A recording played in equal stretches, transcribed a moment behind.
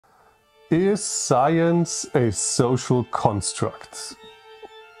Is science a social construct?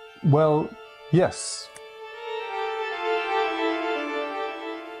 Well, yes.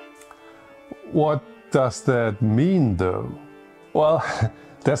 What does that mean, though? Well,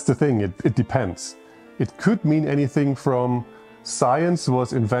 that's the thing, it depends. It could mean anything from science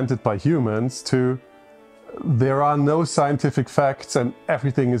was invented by humans to there are no scientific facts and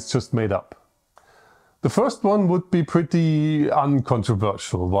everything is just made up. The first one would be pretty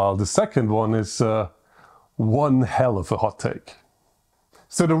uncontroversial, while the second one is one hell of a hot take.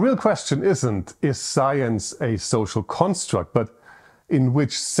 So the real question isn't, is science a social construct, but in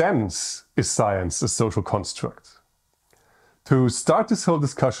which sense is science a social construct? To start this whole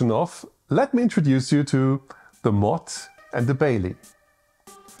discussion off, let me introduce you to the Motte and the Bailey.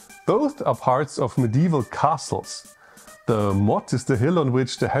 Both are parts of medieval castles. The Motte is the hill on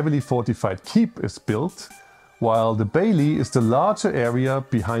which the heavily fortified keep is built, while the Bailey is the larger area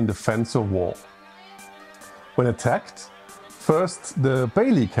behind the fence or wall. When attacked, first the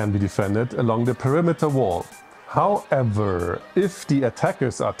Bailey can be defended along the perimeter wall. However, if the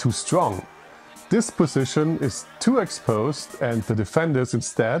attackers are too strong, this position is too exposed and the defenders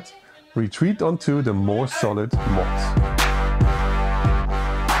instead retreat onto the more solid Motte.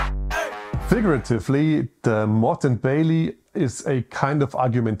 Figuratively, the Motte and Bailey is a kind of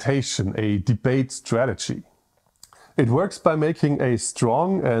argumentation, a debate strategy. It works by making a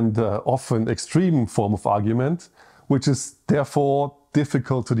strong and often extreme form of argument, which is therefore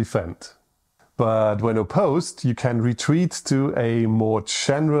difficult to defend. But when opposed, you can retreat to a more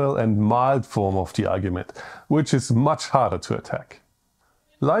general and mild form of the argument, which is much harder to attack.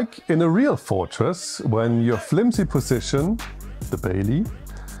 Like in a real fortress, when your flimsy position, the Bailey,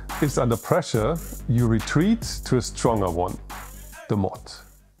 is under pressure, you retreat to a stronger one, the Motte.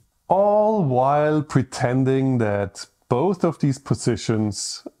 All while pretending that both of these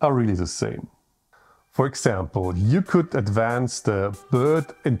positions are really the same. For example, you could advance the bird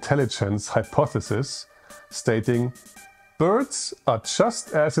intelligence hypothesis, stating birds are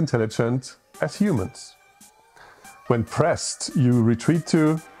just as intelligent as humans. When pressed, you retreat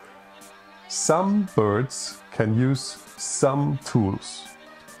to some birds can use some tools.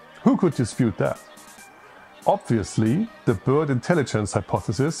 Who could dispute that? Obviously, the bird intelligence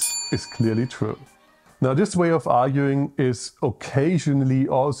hypothesis is clearly true. Now, this way of arguing is occasionally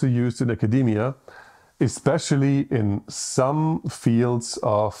also used in academia, especially in some fields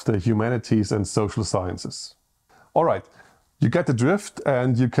of the humanities and social sciences. All right, you get the drift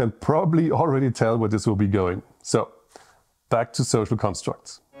and you can probably already tell where this will be going. So, back to social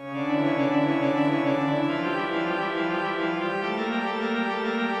constructs.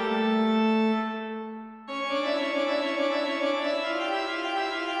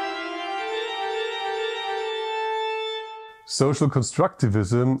 Social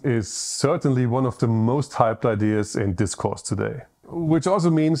constructivism is certainly one of the most hyped ideas in discourse today. Which also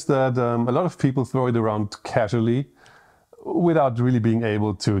means that a lot of people throw it around casually without really being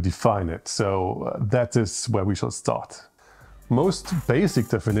able to define it. So that is where we shall start. Most basic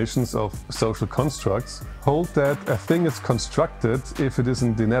definitions of social constructs hold that a thing is constructed if it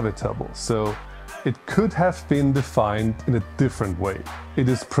isn't inevitable. So it could have been defined in a different way. It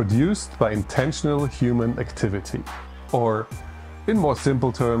is produced by intentional human activity. Or, in more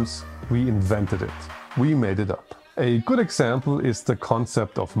simple terms, we invented it. We made it up. A good example is the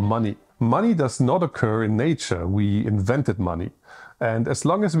concept of money. Money does not occur in nature. We invented money. And as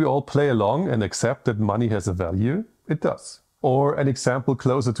long as we all play along and accept that money has a value, it does. Or an example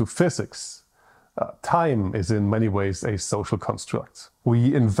closer to physics. Time is in many ways a social construct.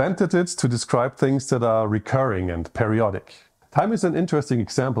 We invented it to describe things that are recurring and periodic. Time is an interesting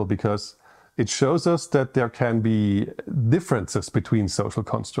example because it shows us that there can be differences between social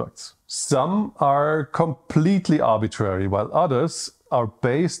constructs. Some are completely arbitrary, while others are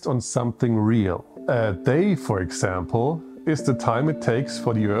based on something real. A day, for example, is the time it takes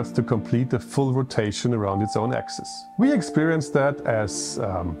for the Earth to complete a full rotation around its own axis. We experience that as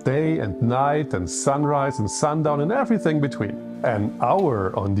day and night and sunrise and sundown and everything between. An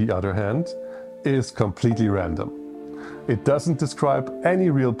hour, on the other hand, is completely random. It doesn't describe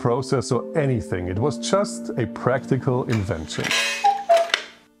any real process or anything. It was just a practical invention.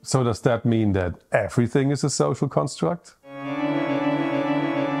 So does that mean that everything is a social construct?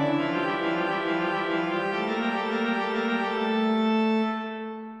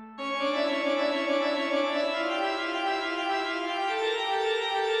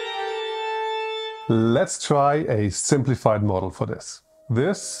 Let's try a simplified model for this.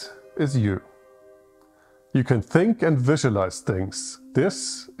 This is you. You can think and visualize things.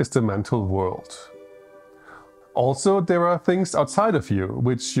 This is the mental world. Also, there are things outside of you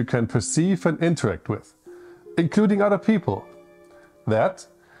which you can perceive and interact with, including other people. That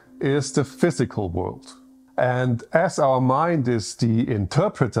is the physical world. And as our mind is the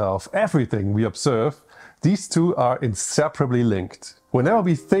interpreter of everything we observe, these two are inseparably linked. Whenever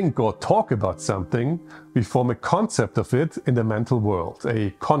we think or talk about something, we form a concept of it in the mental world,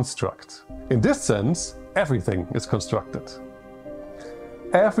 a construct. In this sense, everything is constructed.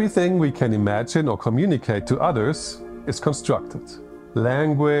 Everything we can imagine or communicate to others is constructed.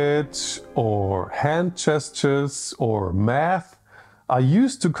 Language or hand gestures or math are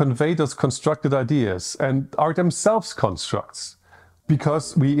used to convey those constructed ideas and are themselves constructs,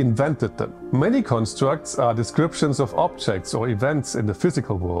 because we invented them. Many constructs are descriptions of objects or events in the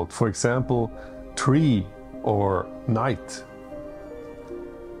physical world, for example, tree or night.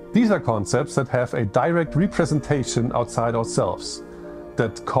 These are concepts that have a direct representation outside ourselves,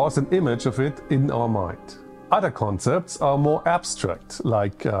 that cause an image of it in our mind. Other concepts are more abstract,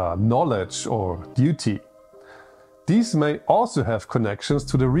 like knowledge or duty. These may also have connections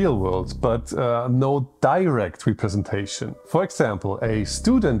to the real world, but no direct representation. For example, a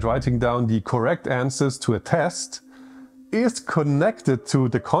student writing down the correct answers to a test is connected to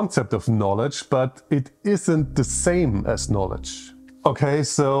the concept of knowledge, but it isn't the same as knowledge. Okay,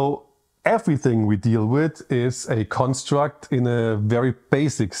 so everything we deal with is a construct in a very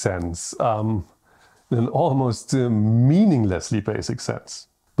basic sense, in an almost meaninglessly basic sense.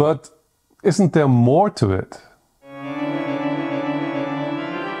 But isn't there more to it?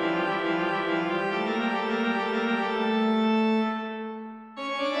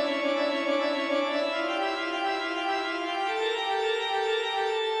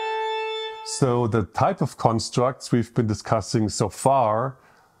 So the type of constructs we've been discussing so far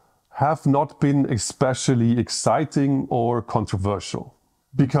have not been especially exciting or controversial.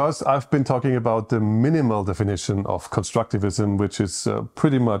 Because I've been talking about the minimal definition of constructivism, which is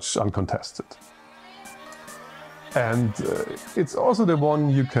pretty much uncontested. And it's also the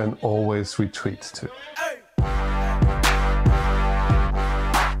one you can always retreat to.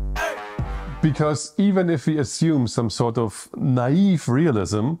 Because even if we assume some sort of naive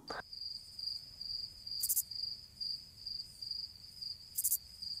realism,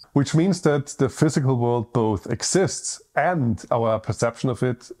 which means that the physical world both exists and our perception of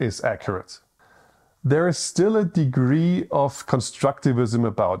it is accurate, there is still a degree of constructivism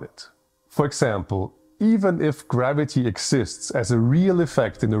about it. For example, even if gravity exists as a real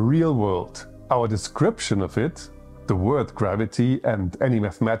effect in the real world, our description of it, the word gravity and any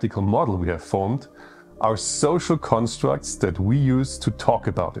mathematical model we have formed, are social constructs that we use to talk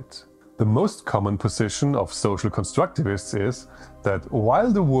about it. The most common position of social constructivists is that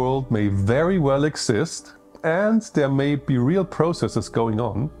while the world may very well exist and there may be real processes going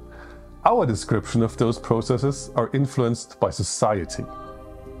on, our description of those processes are influenced by society.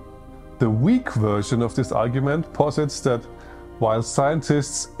 The weak version of this argument posits that while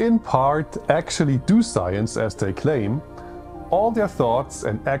scientists in part actually do science as they claim, all their thoughts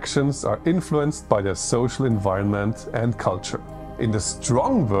and actions are influenced by their social environment and culture. In the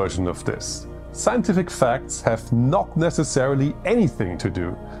strong version of this, scientific facts have not necessarily anything to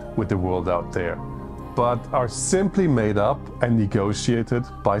do with the world out there, but are simply made up and negotiated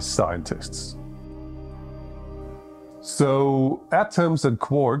by scientists. So atoms and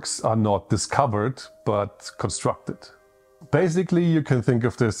quarks are not discovered, but constructed. Basically, you can think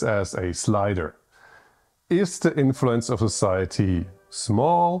of this as a slider. Is the influence of society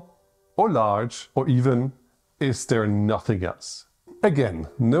small or large, or even is there nothing else? Again,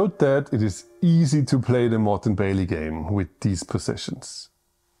 note that it is easy to play the Motte and Bailey game with these positions.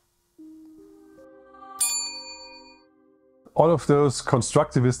 All of those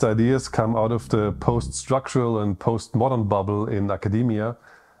constructivist ideas come out of the post-structural and post-modern bubble in academia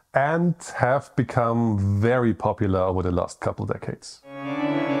and have become very popular over the last couple decades.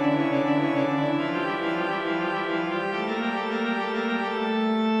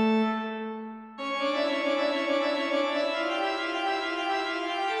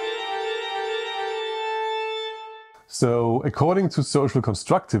 So, according to social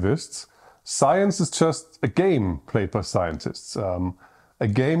constructivists, science is just a game played by scientists, a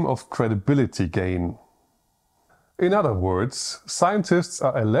game of credibility gain. In other words, scientists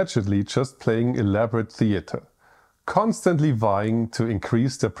are allegedly just playing elaborate theater, constantly vying to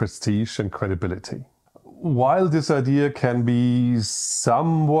increase their prestige and credibility. While this idea can be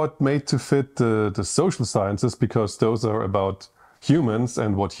somewhat made to fit the social sciences, because those are about humans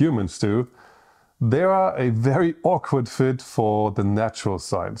and what humans do, they are a very awkward fit for the natural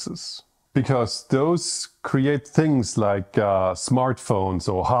sciences, because those create things like smartphones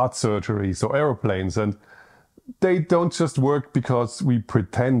or heart surgeries or aeroplanes, and they don't just work because we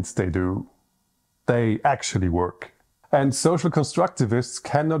pretend they do. They actually work. And social constructivists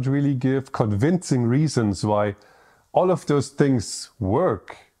cannot really give convincing reasons why all of those things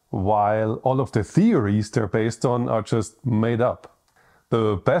work, while all of the theories they're based on are just made up.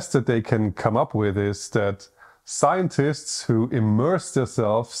 The best that they can come up with is that scientists who immerse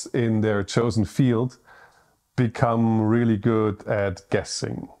themselves in their chosen field become really good at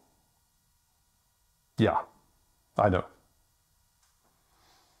guessing. Yeah, I know.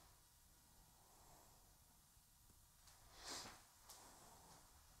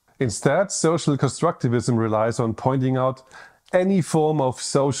 Instead, social constructivism relies on pointing out any form of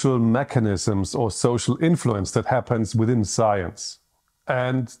social mechanisms or social influence that happens within science.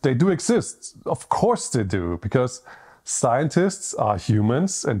 And they do exist. Of course they do, because scientists are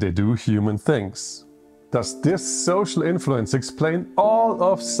humans and they do human things. Does this social influence explain all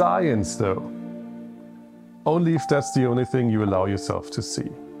of science, though? Only if that's the only thing you allow yourself to see.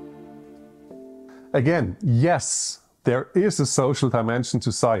 Again, yes, there is a social dimension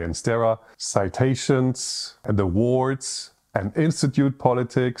to science. There are citations and awards and institute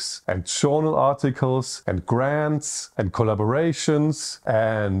politics and journal articles and grants and collaborations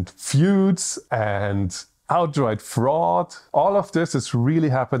and feuds and outright fraud. All of this is really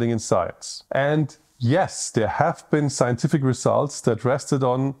happening in science. And yes, there have been scientific results that rested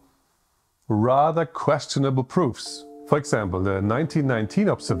on rather questionable proofs. For example, the 1919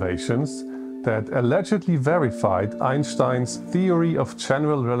 observations that allegedly verified Einstein's theory of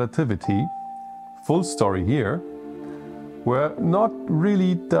general relativity, full story here, were not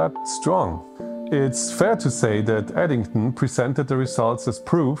really that strong. It's fair to say that Eddington presented the results as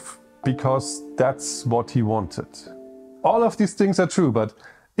proof because that's what he wanted. All of these things are true, but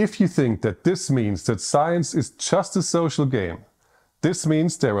if you think that this means that science is just a social game, this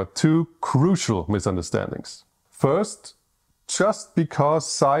means there are two crucial misunderstandings. First, just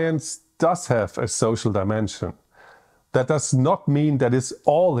because science does have a social dimension, that does not mean that is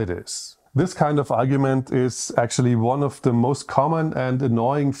all it is. This kind of argument is actually one of the most common and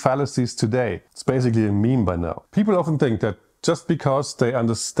annoying fallacies today. It's basically a meme by now. People often think that just because they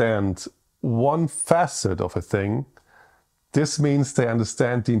understand one facet of a thing, this means they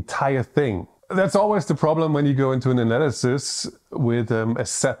understand the entire thing. That's always the problem when you go into an analysis with a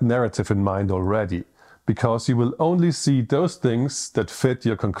set narrative in mind already, because you will only see those things that fit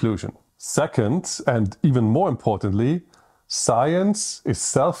your conclusion. Second, and even more importantly, science is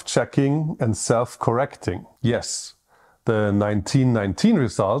self-checking and self-correcting. Yes, the 1919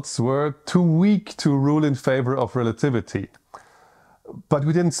 results were too weak to rule in favor of relativity. But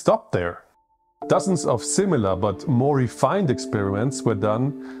we didn't stop there. Dozens of similar but more refined experiments were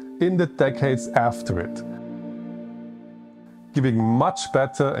done in the decades after it, giving much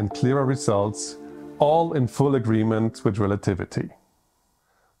better and clearer results, all in full agreement with relativity.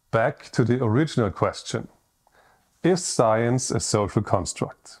 Back to the original question. Is science a social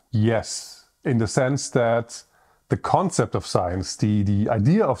construct? Yes, in the sense that the concept of science, the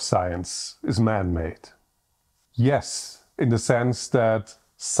idea of science, is man-made. Yes, in the sense that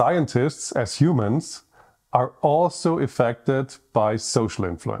scientists, as humans, are also affected by social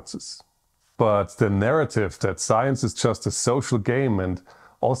influences. But the narrative that science is just a social game and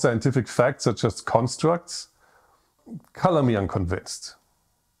all scientific facts are just constructs, color me unconvinced.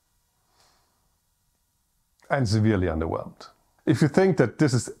 And severely underwhelmed. If you think that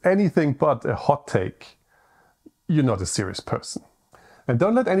this is anything but a hot take, you're not a serious person. And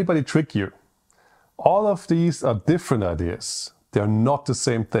don't let anybody trick you. All of these are different ideas. They're not the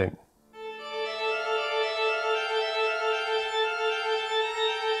same thing.